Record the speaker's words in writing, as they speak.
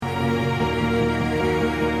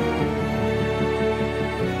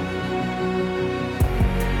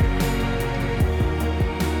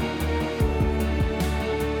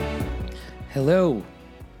Hello,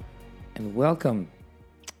 and welcome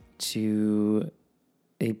to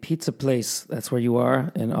a pizza place. That's where you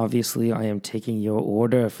are, and obviously I am taking your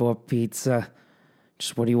order for pizza.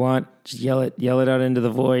 Just what do you want? Just yell it out into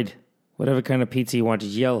the void. Whatever kind of pizza you want,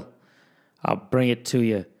 just yell. I'll bring it to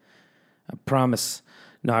you. I promise.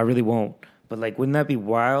 No, I really won't. But like, wouldn't that be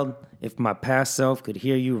wild if my past self could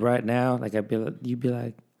hear you right now? Like I'd be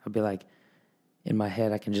like, in my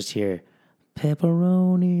head I can just hear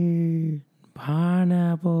pepperoni,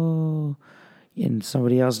 pineapple, and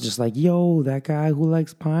somebody else just like, yo, that guy who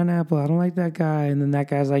likes pineapple, I don't like that guy. And then that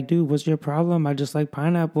guy's like, dude, what's your problem? I just like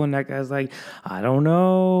pineapple. And that guy's like, I don't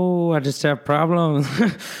know, I just have problems.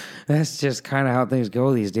 That's just kind of how things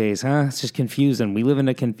go these days, huh? It's just confusing. We live in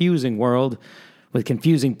a confusing world with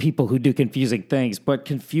confusing people who do confusing things, but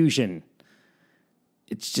confusion,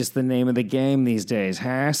 it's just the name of the game these days,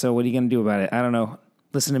 huh? So what are you going to do about it? I don't know.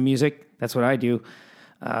 Listen to music. That's what I do.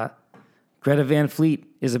 Greta Van Fleet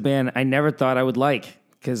is a band I never thought I would like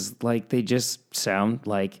because, like, they just sound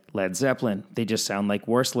like Led Zeppelin. They just sound like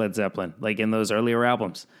worse Led Zeppelin, like in those earlier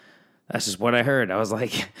albums. That's just what I heard. I was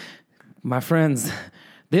like, my friends,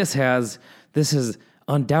 this has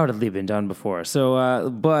undoubtedly been done before. So,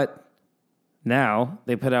 but now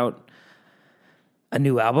they put out a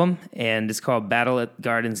new album, and it's called Battle at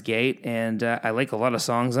Garden's Gate, and I like a lot of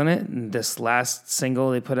songs on it. And this last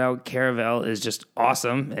single they put out, Caravel, is just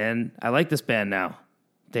awesome, and I like this band now.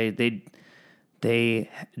 They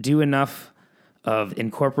do enough of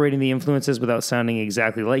incorporating the influences without sounding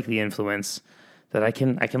exactly like the influence that I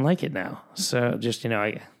can like it now. So just,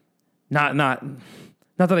 not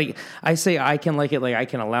that I say I can like it, like I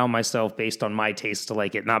can allow myself based on my taste to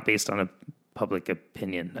like it, not based on a public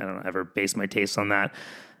opinion. I don't ever base my taste on that.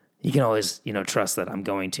 You can always, trust that I'm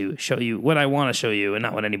going to show you what I want to show you and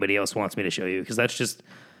not what anybody else wants me to show you, because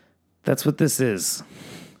that's what this is.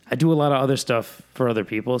 I do a lot of other stuff for other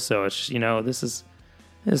people, so it's, this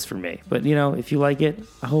is for me. But, if you like it,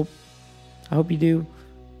 I hope you do.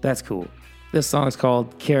 That's cool. This song is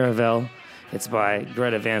called Caravel. It's by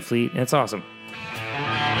Greta Van Fleet, and it's awesome.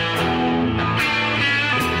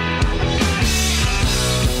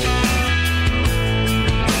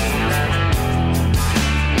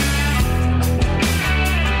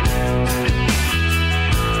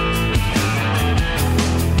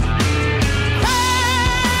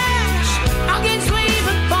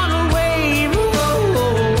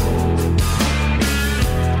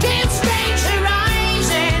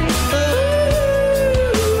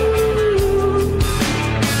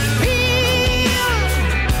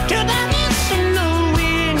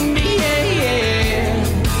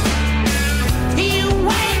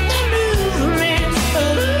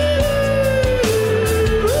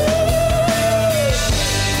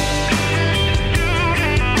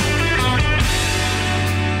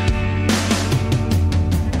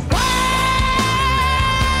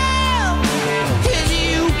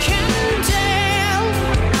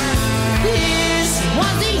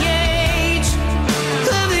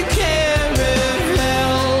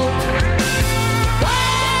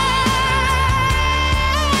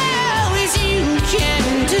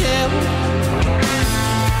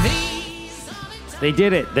 They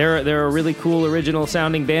did it. They're a really cool original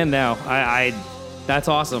sounding band now. That's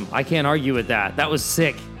awesome. I can't argue with that. That was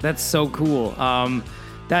sick. That's so cool.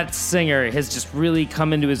 That singer has just really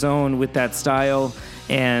come into his own with that style,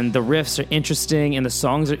 and the riffs are interesting and the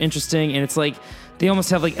songs are interesting, and it's like they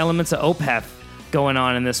almost have like elements of Opeth going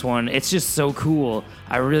on in this one. It's just so cool.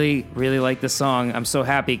 I really, really like this song. I'm so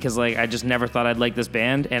happy because like I just never thought I'd like this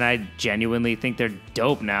band, and I genuinely think they're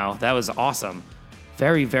dope now. That was awesome.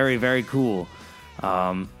 Very, very, very cool.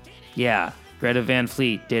 Yeah, Greta Van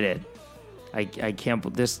Fleet did it. I can't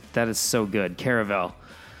believe this. That is so good. Caravel.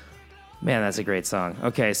 Man, that's a great song.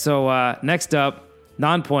 Okay, so next up,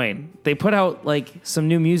 Nonpoint. They put out like some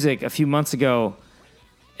new music a few months ago,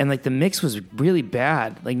 and like the mix was really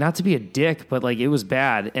bad. Like, not to be a dick, but like it was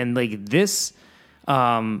bad. And like this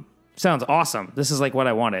sounds awesome. This is like what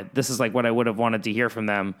I wanted. This is like what I would have wanted to hear from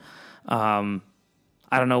them.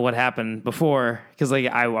 I don't know what happened before, because like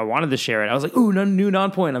I wanted to share it. I was like, ooh, new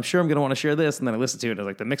Nonpoint. I'm sure I'm going to want to share this. And then I listened to it. I was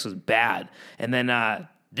like, the mix was bad. And then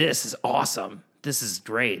this is awesome. This is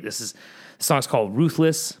great. The song's called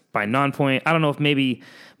Ruthless by Nonpoint. I don't know if maybe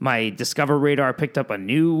my Discover radar picked up a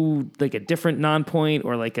different Nonpoint,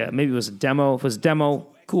 or like maybe it was a demo. If it was a demo,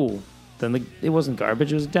 cool. Then it wasn't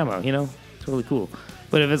garbage. It was a demo, It's really cool.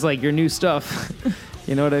 But if it's like your new stuff,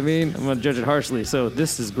 you know what I mean? I'm going to judge it harshly. So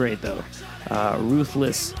this is great, though.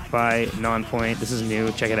 Ruthless by Nonpoint. This is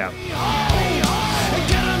new. Check it out. They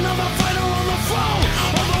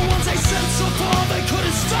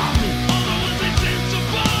couldn't stop me.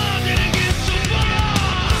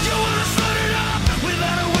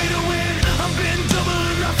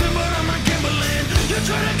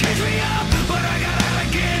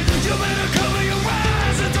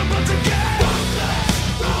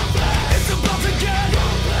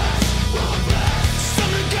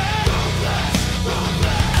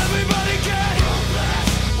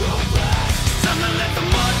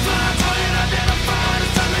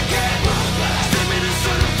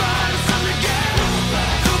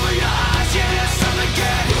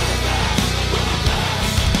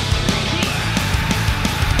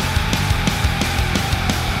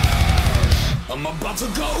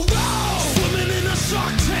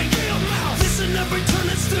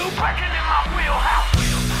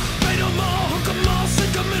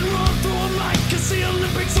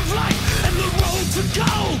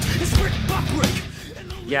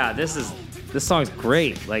 Yeah, this song's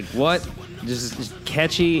great. Like, what? Just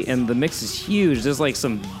catchy, and the mix is huge. There's like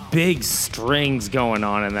some big strings going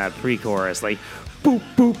on in that pre-chorus, like boop,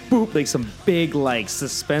 boop, boop, like some big like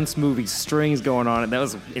suspense movie strings going on, and that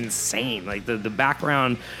was insane. Like the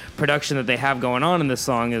background production that they have going on in this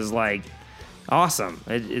song is like awesome.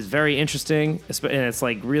 It is very interesting, and it's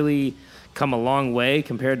like really come a long way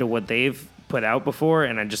compared to what they've put out before,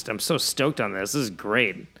 and I'm so stoked on this. This is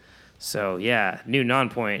great. So yeah, new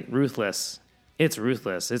Nonpoint, Ruthless. It's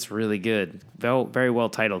Ruthless. It's really good. Very well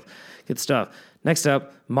titled. Good stuff. Next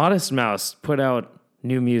up, Modest Mouse put out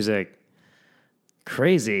new music.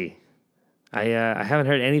 Crazy. I haven't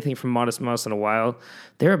heard anything from Modest Mouse in a while.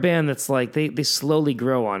 They're a band that's like, they slowly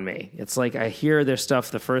grow on me. It's like I hear their stuff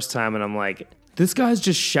the first time and I'm like, this guy's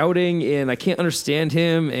just shouting and I can't understand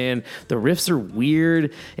him, and the riffs are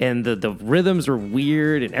weird and the rhythms are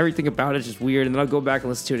weird and everything about it's just weird. And then I'll go back and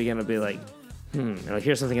listen to it again and I'll be like, and I'll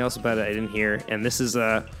hear something else about it I didn't hear. And this is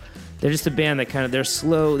they're just a band that kind of they're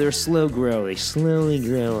slow grow. They slowly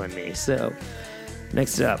grow on me. So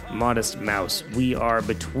next up, Modest Mouse. We Are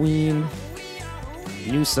Between.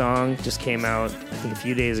 New song just came out, I think, a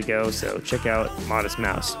few days ago. So check out Modest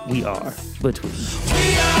Mouse. We Are Between.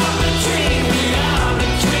 We are between. We are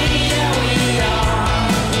between. Yeah, we are.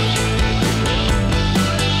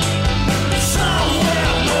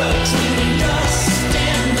 Somewhere between dust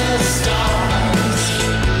and the stars.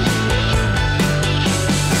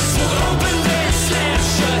 So open their slams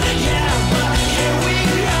shut. Yeah, but here we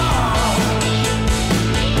are.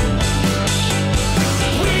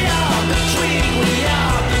 We are between. We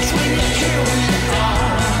are between. Here we are.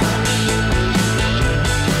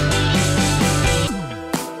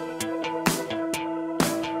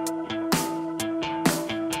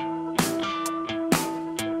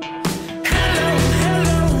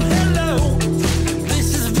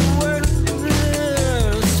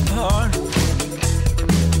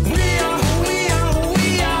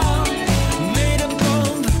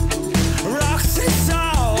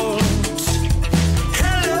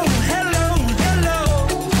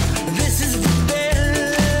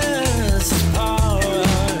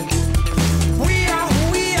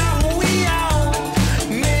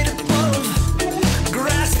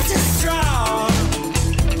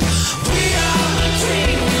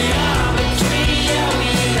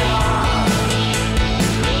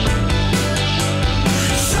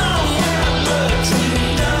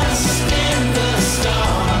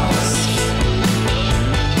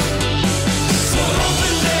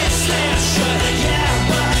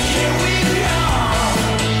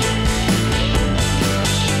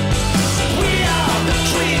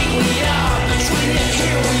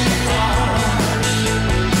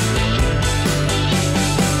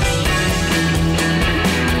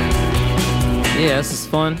 Yeah, this is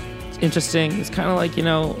fun. It's interesting. It's kind of like,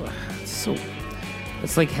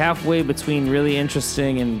 it's like halfway between really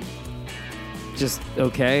interesting and just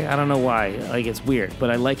okay. I don't know why. Like, it's weird, but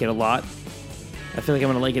I like it a lot. I feel like I'm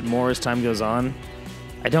going to like it more as time goes on.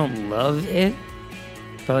 I don't love it,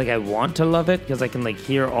 but like I want to love it because I can like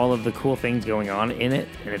hear all of the cool things going on in it.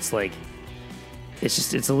 And it's like,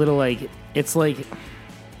 it's a little like, it's like,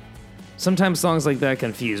 sometimes songs like that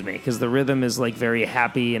confuse me because the rhythm is like very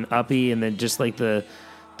happy and uppy, and then just like the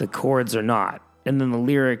chords are not. And then the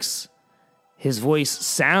lyrics, his voice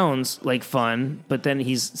sounds like fun, but then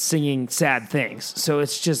he's singing sad things. So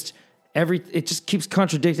it's just it just keeps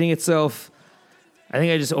contradicting itself. I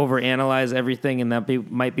think I just overanalyze everything, and that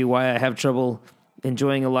might be why I have trouble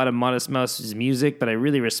enjoying a lot of Modest Mouse's music, but I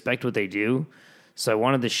really respect what they do. So I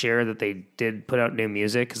wanted to share that they did put out new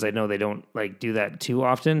music because I know they don't like do that too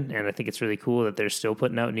often, and I think it's really cool that they're still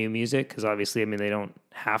putting out new music because obviously, I mean, they don't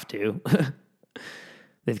have to.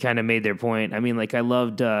 They've kind of made their point. I mean, like I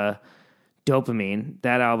loved Dopamine.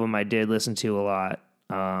 That album I did listen to a lot.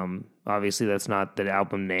 Obviously, that's not the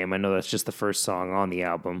album name. I know that's just the first song on the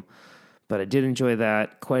album, but I did enjoy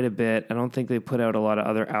that quite a bit. I don't think they put out a lot of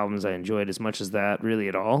other albums I enjoyed as much as that really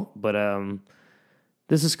at all, but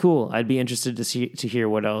this is cool. I'd be interested to hear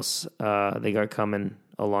what else they got coming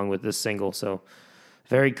along with this single. So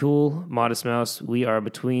very cool. Modest Mouse, We Are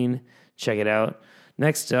Between. Check it out.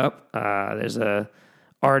 Next up, there's a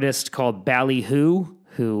artist called Ballyhoo,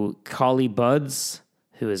 who Collie Buds,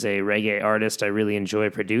 who is a reggae artist I really enjoy,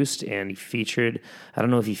 produced, and he featured. I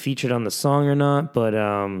don't know if he featured on the song or not, but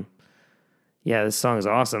yeah, this song is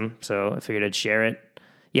awesome. So I figured I'd share it.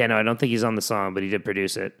 Yeah, no, I don't think he's on the song, but he did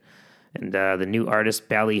produce it. And the new artist,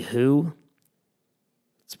 Ballyhoo,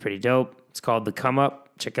 it's pretty dope. It's called The Come Up.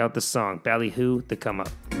 Check out the song, Ballyhoo, The Come Up.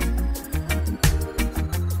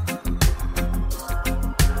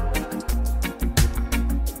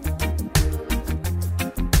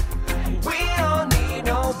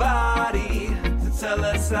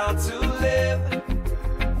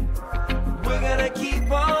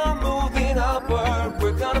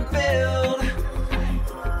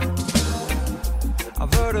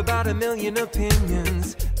 heard about a million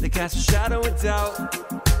opinions that cast a shadow of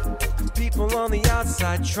doubt. People on the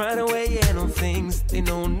outside trying to weigh in on things they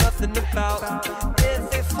know nothing about. If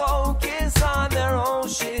they focus on their own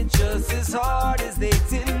shit just as hard as they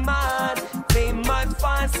did mine, they might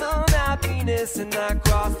find some happiness and not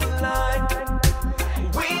cross the line.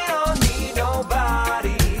 We don't need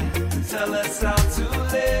nobody to tell us how to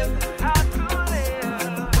live.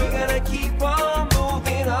 We're gonna keep on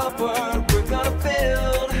moving upward. We're gonna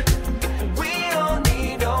build. We don't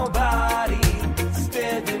need nobody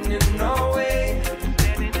standing in our way.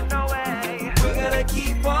 We're gonna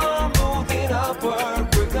keep on moving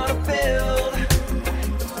upward. We're gonna build.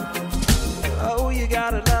 Oh, you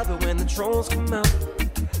gotta love it when the trolls come out.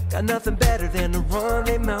 Got nothing better than to run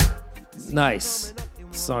their mouth. Nice.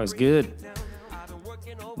 The song's good.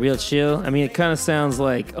 Real chill. I mean, it kind of sounds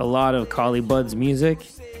like a lot of Collie Buddz music.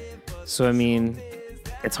 So, I mean,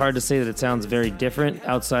 it's hard to say that it sounds very different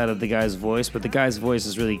outside of the guy's voice, but the guy's voice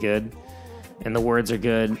is really good. And the words are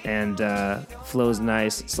good, and flow's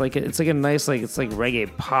nice. It's like a nice, it's like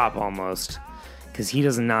reggae pop almost. Because he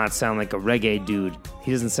does not sound like a reggae dude.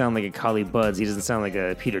 He doesn't sound like a Collie Buddz. He doesn't sound like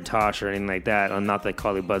a Peter Tosh or anything like that. Not that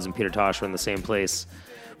Collie Buddz and Peter Tosh are in the same place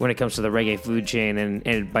when it comes to the reggae food chain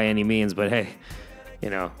and by any means. But hey, you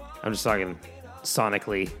know, I'm just talking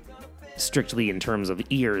sonically, strictly in terms of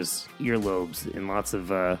earlobes, and lots of,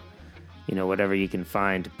 whatever you can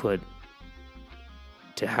find to put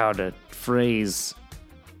to how to phrase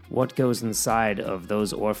what goes inside of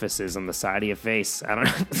those orifices on the side of your face. I don't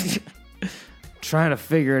know. Trying to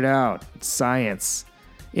figure it out. It's science.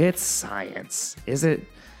 It's science. Is it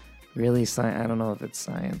really science? I don't know if it's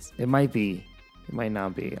science. It might be. It might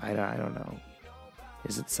not be. I don't know.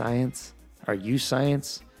 Is it science? Are you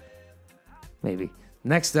science? Maybe.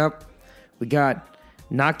 Next up, we got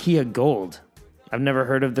Nakia Gold. I've never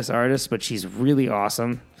heard of this artist, but she's really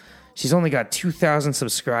awesome. She's only got 2,000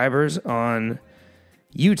 subscribers on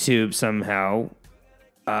YouTube somehow,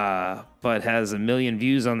 but has 1 million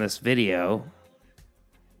views on this video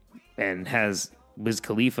and has Wiz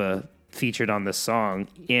Khalifa featured on this song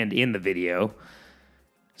and in the video.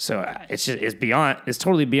 So it's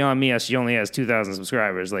totally beyond me as she only has 2,000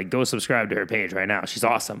 subscribers. Like, go subscribe to her page right now. She's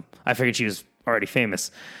awesome. I figured she was already famous.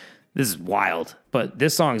 This is wild, but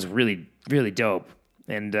this song is really, really dope.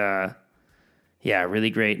 And, really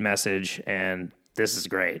great message. And this is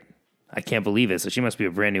great. I can't believe it. So she must be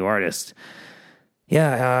a brand new artist.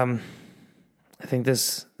 Yeah. I think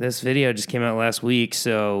this video just came out last week.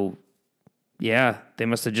 So yeah, they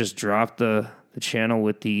must have just dropped the channel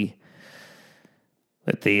with the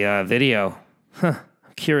video. I'm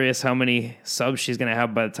curious how many subs she's going to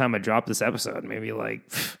have by the time I drop this episode. Maybe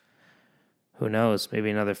who knows?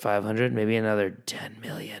 Maybe another 500, maybe another 10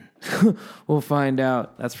 million. We'll find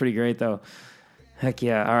out. That's pretty great though. Heck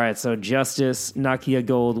yeah. All right. So Justice, Nakia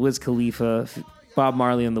Gold, Wiz Khalifa, Bob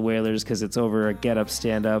Marley and the Wailers, because it's over a Get Up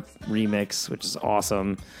Stand Up remix, which is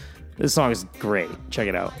awesome. This song is great. Check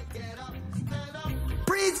it out.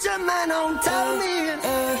 Preacher man, don't tell me.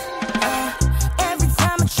 Every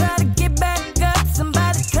time I try to get back up,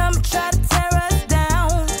 somebody come and try to tear us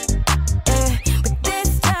down. But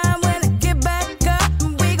this time when I get back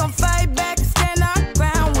up, we gon' fight back and stand our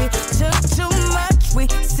ground. We took too much, we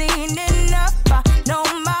seen enough. I know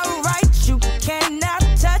my rights, you cannot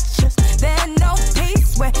touch us. There's no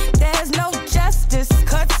peace where there's no justice.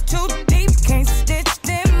 Cuts too deep, can't stitch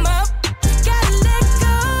them up. Gotta let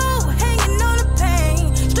go, hanging on the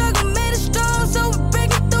pain. Struggle made us strong, so we're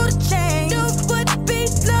breaking through the chain. Do what be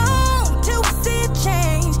long till we see a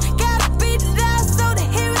change. Gotta beat it out so they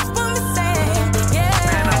hear us when we sing. Yeah.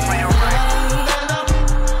 Stand up for your right.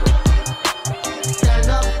 Stand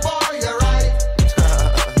up for your right.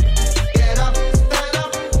 Get up, stand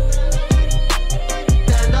up.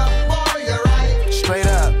 Stand up for your right. Straight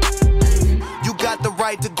up. You got the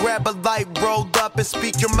right to grab a light, rolled up and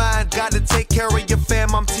speak your mind. Gotta take care of your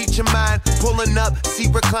fam, I'm teaching mine. Pulling up, see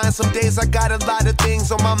recline. Some days I got a lot of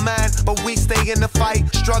things on my mind, but we stay in the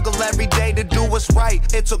fight. Struggle every day to do what's right.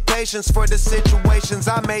 It took patience for the situations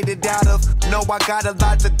I made it out of. Know I got a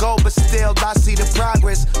lot to go, but still I see the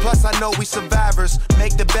progress. Plus I know we survivors.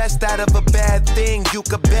 Make the best out of a bad thing, you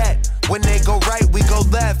could bet. When they go right, we go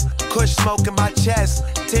left. Kush smoke in my chest,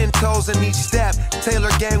 10 toes in each step.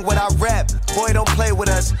 Taylor gang what I rep. Boy, don't play with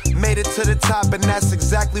us. Made it to the top, and that's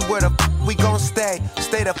exactly where the we gon' stay.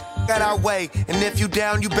 Stay the out our way, and if you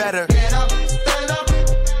down, you better Get up, stand up.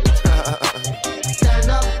 Stand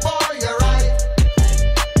up for your right.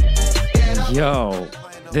 Get up. Yo,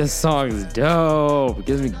 this song is dope. It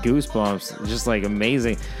gives me goosebumps. It's just like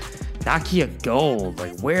amazing. Nakia Gold,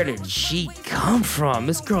 like, where did she come from?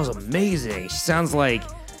 This girl's amazing. She sounds like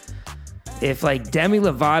if like Demi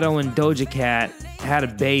Lovato and Doja Cat had a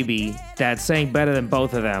baby that sang better than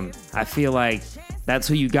both of them, I feel like that's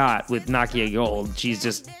who you got with Nakia Gold.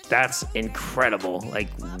 That's incredible. Like,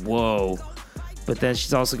 whoa. But then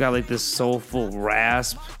she's also got like this soulful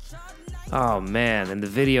rasp. Oh man, and the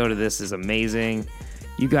video to this is amazing.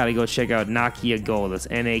 You gotta go check out Nakia Gold. That's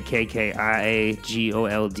Nakkiagold.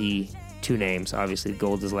 2 names, obviously.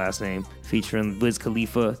 Gold is last name. Featuring Wiz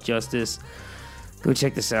Khalifa, Justice. Go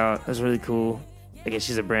check this out. That's really cool. I guess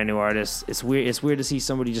she's a brand new artist. It's weird to see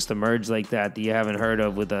somebody just emerge like that you haven't heard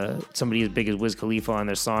of with somebody as big as Wiz Khalifa on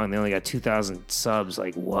their song. They only got 2,000 subs.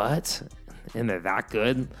 Like, what? And they're that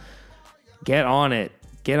good? Get on it.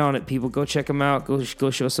 Get on it, people. Go check them out. Go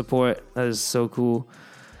show support. That is so cool.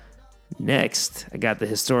 Next, I got the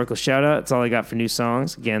historical shout-out. That's all I got for new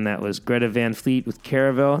songs. Again, that was Greta Van Fleet with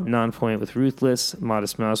Caravel, Nonpoint with Ruthless,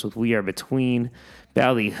 Modest Mouse with We Are Between,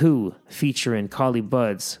 Ballyhoo featuring Collie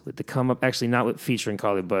Buddz with the Come Up. Actually, not with featuring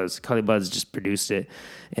Collie Buddz. Collie Buddz just produced it.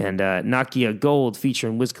 And Nakia Gold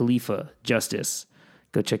featuring Wiz Khalifa, Justice.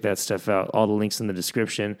 Go check that stuff out. All the links in the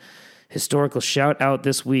description. Historical shout-out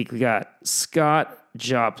this week. We got Scott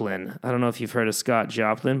Joplin. I don't know if you've heard of Scott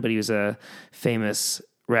Joplin, but he was a famous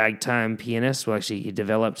ragtime pianist. Well, actually,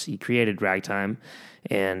 he created ragtime,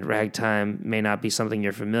 and ragtime may not be something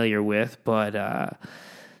you're familiar with, but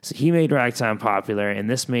so he made ragtime popular, and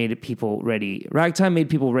this made people ready. Ragtime made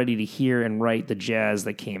people ready to hear and write the jazz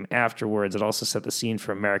that came afterwards. It also set the scene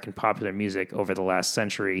for American popular music over the last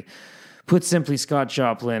century. Put simply, Scott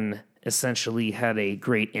Joplin essentially had a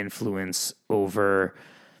great influence over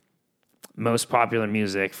most popular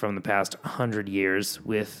music from the past 100 years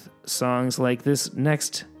with songs like this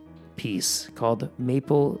next piece called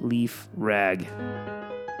Maple Leaf Rag.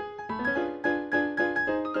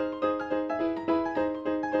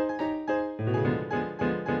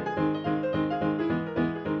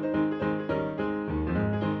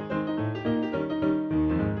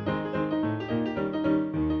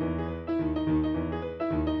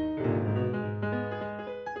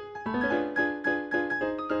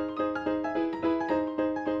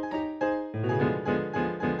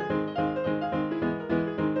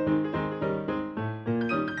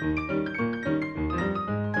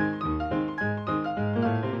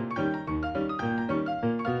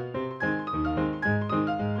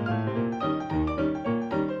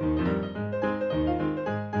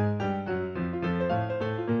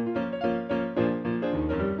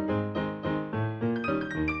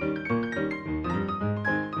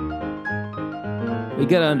 We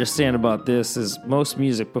gotta understand about this is most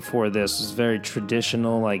music before this was very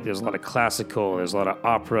traditional. Like there's a lot of classical, there's a lot of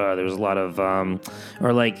opera, there's a lot of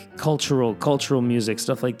or like cultural music,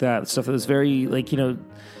 stuff like that. Stuff that was very like,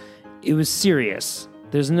 it was serious.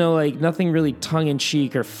 There's no like nothing really tongue in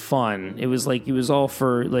cheek or fun. It was all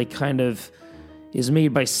for like kind of is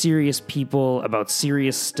made by serious people about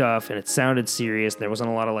serious stuff, and it sounded serious. And there wasn't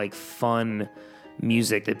a lot of like fun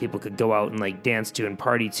music that people could go out and like dance to and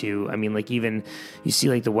party to. I mean, like even you see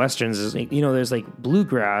like the westerns, there's like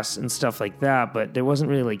bluegrass and stuff like that, but there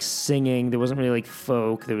wasn't really like singing. There wasn't really like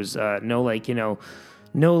folk. There was no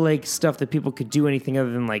like stuff that people could do anything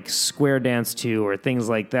other than like square dance to or things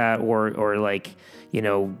like that, or like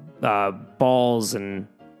balls and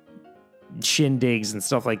shindigs and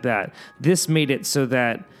stuff like that. This made it so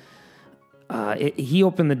that he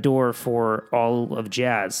opened the door for all of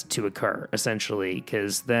jazz to occur, essentially,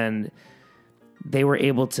 because then they were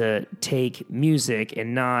able to take music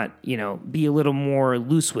and not, be a little more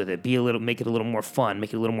loose with it, make it a little more fun,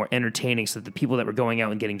 make it a little more entertaining, so that the people that were going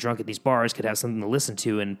out and getting drunk at these bars could have something to listen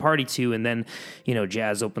to and party to. And then,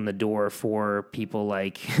 jazz opened the door for people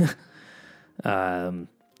like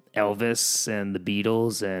Elvis and the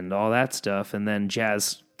Beatles and all that stuff. And then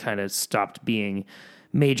jazz kind of stopped being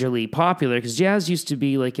majorly popular, because jazz used to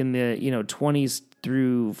be like in the 20s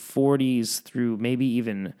through 40s through maybe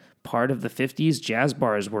even part of the 50s. Jazz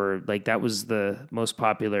bars were like, that was the most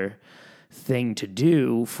popular thing to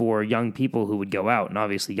do for young people who would go out, and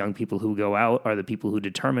obviously young people who go out are the people who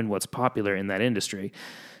determine what's popular in that industry.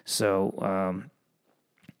 So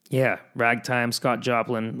ragtime, Scott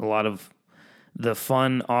Joplin, a lot of the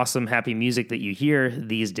fun, awesome, happy music that you hear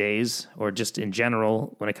these days, or just in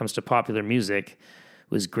general when it comes to popular music,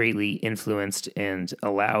 was greatly influenced and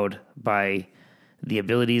allowed by the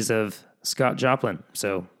abilities of Scott Joplin.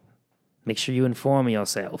 So make sure you inform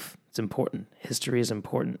yourself. It's important. History is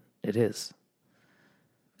important. It is.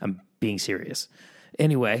 I'm being serious.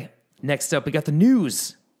 Anyway, next up, we got the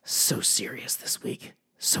news. So serious this week.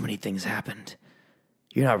 So many things happened.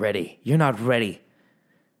 You're not ready. You're not ready.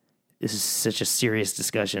 This is such a serious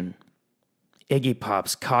discussion. Iggy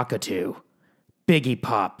Pop's cockatoo. Biggie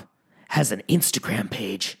Pop has an Instagram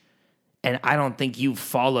page, and I don't think you've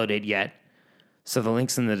followed it yet. So the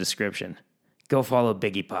link's in the description. Go follow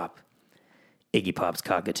Biggie Pop. Iggy Pop's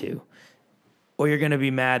cockatoo. Or you're going to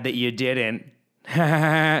be mad that you didn't.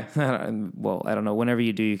 Well, I don't know. Whenever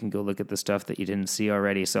you do, you can go look at the stuff that you didn't see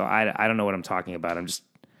already. So I don't know what I'm talking about.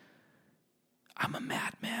 I'm a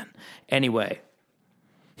madman. Anyway,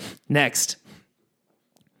 next.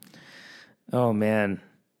 Oh, man.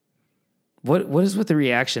 What is with the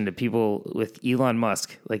reaction to people with Elon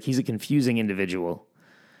Musk? Like, he's a confusing individual,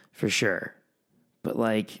 for sure. But,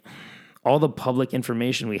 like, all the public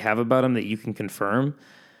information we have about him that you can confirm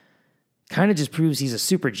kind of just proves he's a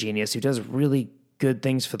super genius who does really good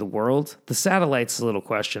things for the world. The satellite's a little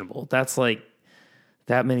questionable. That's like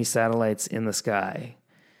that many satellites in the sky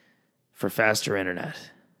for faster internet.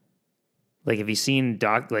 Like, have you seen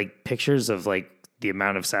pictures of like the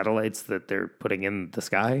amount of satellites that they're putting in the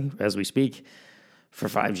sky as we speak for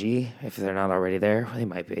 5G? If they're not already there, they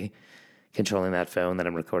might be controlling that phone that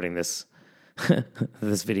I'm recording this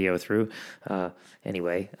this video through.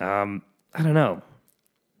 Anyway, I don't know.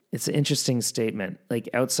 It's an interesting statement. Like,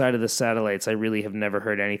 outside of the satellites, I really have never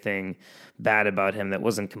heard anything bad about him that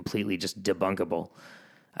wasn't completely just debunkable.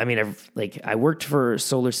 I mean, I worked for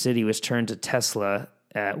Solar City, which turned to Tesla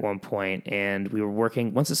at one point, and we were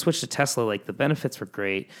working, once it switched to Tesla, like, the benefits were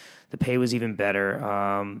great. The pay was even better.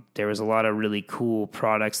 There was a lot of really cool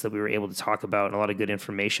products that we were able to talk about and a lot of good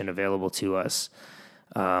information available to us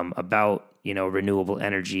about, renewable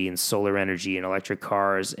energy and solar energy and electric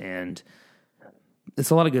cars, and it's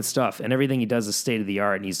a lot of good stuff, and everything he does is state of the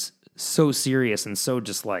art, and he's so serious and so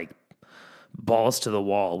just like balls to the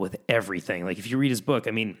wall with everything. Like, if you read his book,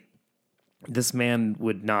 I mean, this man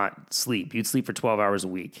would not sleep. You'd sleep for 12 hours a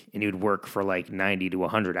week, and he would work for like 90 to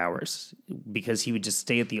 100 hours because he would just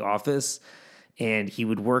stay at the office, and he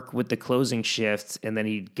would work with the closing shift, and then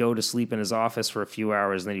he'd go to sleep in his office for a few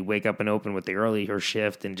hours, and then he'd wake up and open with the earlier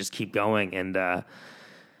shift and just keep going. And I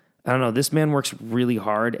don't know. This man works really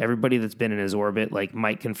hard. Everybody that's been in his orbit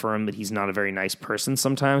might confirm that he's not a very nice person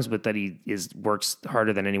sometimes, but that he works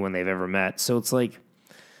harder than anyone they've ever met. So it's like,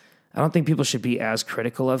 I don't think people should be as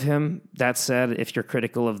critical of him. That said, if you're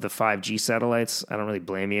critical of the 5G satellites, I don't really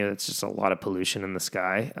blame you. It's just a lot of pollution in the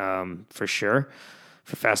sky, for sure,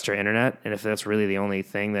 for faster internet. And if that's really the only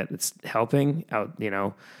thing that it's helping out,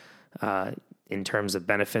 in terms of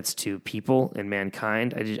benefits to people and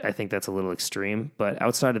mankind, I think that's a little extreme. But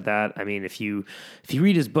outside of that, I mean, if you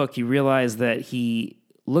read his book, you realize that he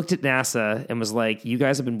looked at NASA and was like, you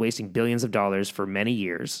guys have been wasting billions of dollars for many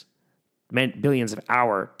years, billions of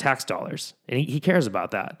our tax dollars. And he cares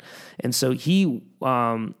about that. And so he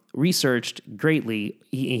researched greatly.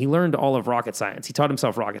 He learned all of rocket science. He taught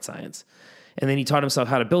himself rocket science. And then he taught himself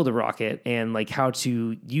how to build a rocket and how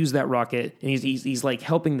to use that rocket. And he's like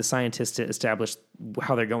helping the scientists to establish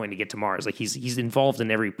how they're going to get to Mars. Like, he's involved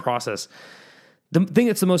in every process. The thing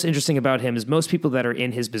that's the most interesting about him is most people that are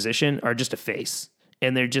in his position are just a face.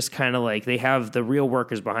 And they're just kind of like, they have the real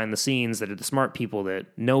workers behind the scenes that are the smart people that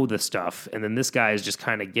know the stuff. And then this guy is just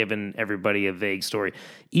kind of giving everybody a vague story.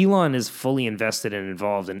 Elon is fully invested and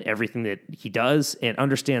involved in everything that he does and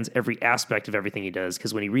understands every aspect of everything he does.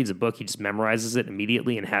 Because when he reads a book, he just memorizes it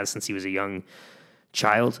immediately and has since he was a young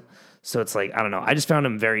child. So it's like, I don't know. I just found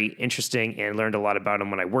him very interesting and learned a lot about him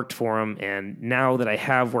when I worked for him. And now that I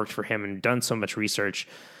have worked for him and done so much research,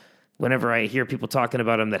 whenever I hear people talking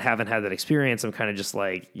about him that haven't had that experience, I'm kind of just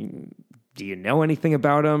like, do you know anything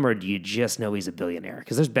about him, or do you just know he's a billionaire?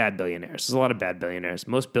 Because there's bad billionaires. There's a lot of bad billionaires.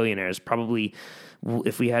 Most billionaires probably,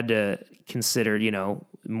 if we had to consider,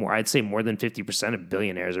 more, I'd say more than 50% of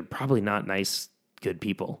billionaires are probably not nice, good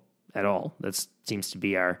people at all. That seems to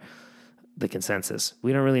be the consensus.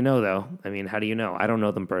 We don't really know, though. I mean, how do you know? I don't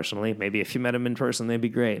know them personally. Maybe if you met them in person, they'd be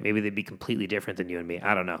great. Maybe they'd be completely different than you and me.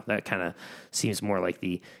 I don't know. That kind of seems more like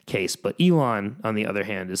the case. But Elon, on the other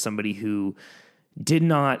hand, is somebody who did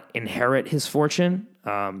not inherit his fortune.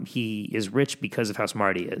 He is rich because of how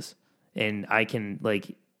smart he is. And I can,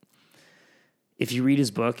 if you read his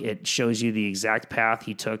book, it shows you the exact path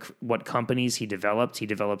he took, what companies he developed. He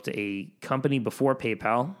developed a company before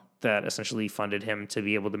PayPal that essentially funded him to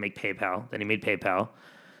be able to make PayPal. Then he made PayPal.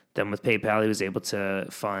 Then with PayPal, he was able to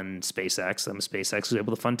fund SpaceX. Then with SpaceX, he was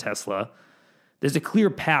able to fund Tesla. There's a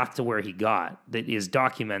clear path to where he got that is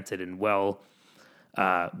documented and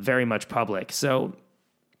very much public. So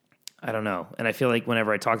I don't know. And I feel like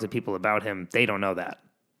whenever I talk to people about him, they don't know that.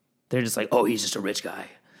 They're just like, oh, he's just a rich guy.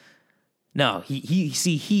 No,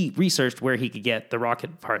 he researched where he could get the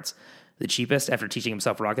rocket parts the cheapest after teaching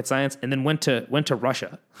himself rocket science, and then went to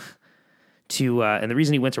Russia and the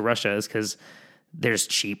reason he went to Russia is because there's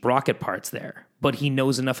cheap rocket parts there. But he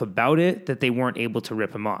knows enough about it that they weren't able to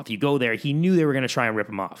rip him off. You go there, he knew they were going to try and rip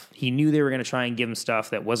him off. He knew they were going to try and give him stuff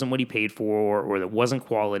that wasn't what he paid for or that wasn't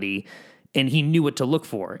quality. And he knew what to look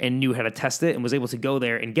for and knew how to test it and was able to go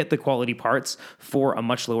there and get the quality parts for a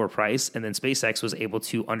much lower price. And then SpaceX was able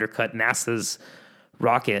to undercut NASA's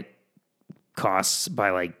rocket costs by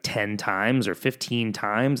like 10 times or 15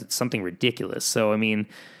 times. It's something ridiculous. So, I mean,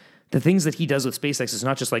 the things that he does with SpaceX is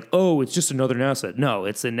not just like, oh, it's just another NASA. No,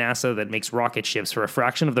 it's a NASA that makes rocket ships for a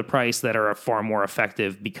fraction of the price that are far more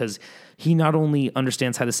effective because he not only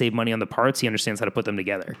understands how to save money on the parts, he understands how to put them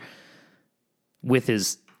together with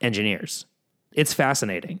his engineers. It's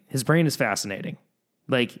fascinating. His brain is fascinating.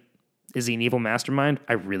 Like, is he an evil mastermind?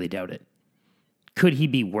 I really doubt it. Could he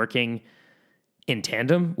be working in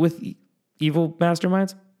tandem with evil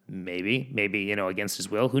masterminds? Maybe, against his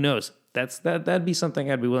will. Who knows? That'd be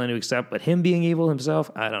something I'd be willing to accept. But him being evil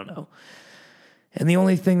himself, I don't know. And the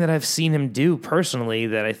only thing that I've seen him do personally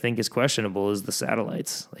that I think is questionable is the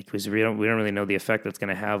satellites. Like, because we don't really know the effect that's going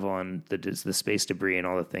to have on the space debris and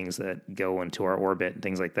all the things that go into our orbit and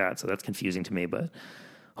things like that. So that's confusing to me. But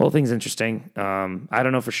whole thing's interesting. I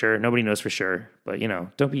don't know for sure. Nobody knows for sure. But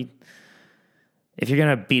don't be. If you're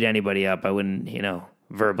gonna beat anybody up, I wouldn't,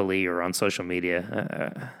 verbally or on social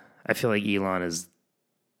media. I feel like Elon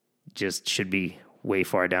should be way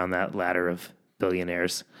far down that ladder of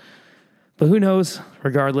billionaires. But who knows?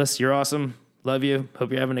 Regardless, you're awesome. Love you.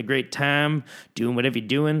 Hope you're having a great time doing whatever you're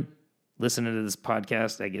doing. Listening to this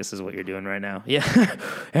podcast, I guess, is what you're doing right now. Yeah.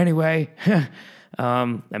 Anyway,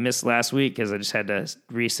 I missed last week because I just had to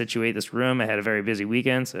resituate this room. I had a very busy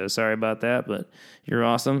weekend, so sorry about that. But you're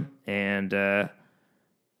awesome. And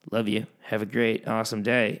love you. Have a great, awesome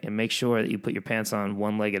day. And make sure that you put your pants on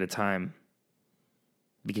one leg at a time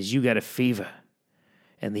because you got a fever.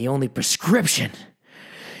 And the only prescription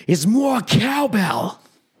is more cowbell.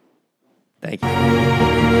 Thank you.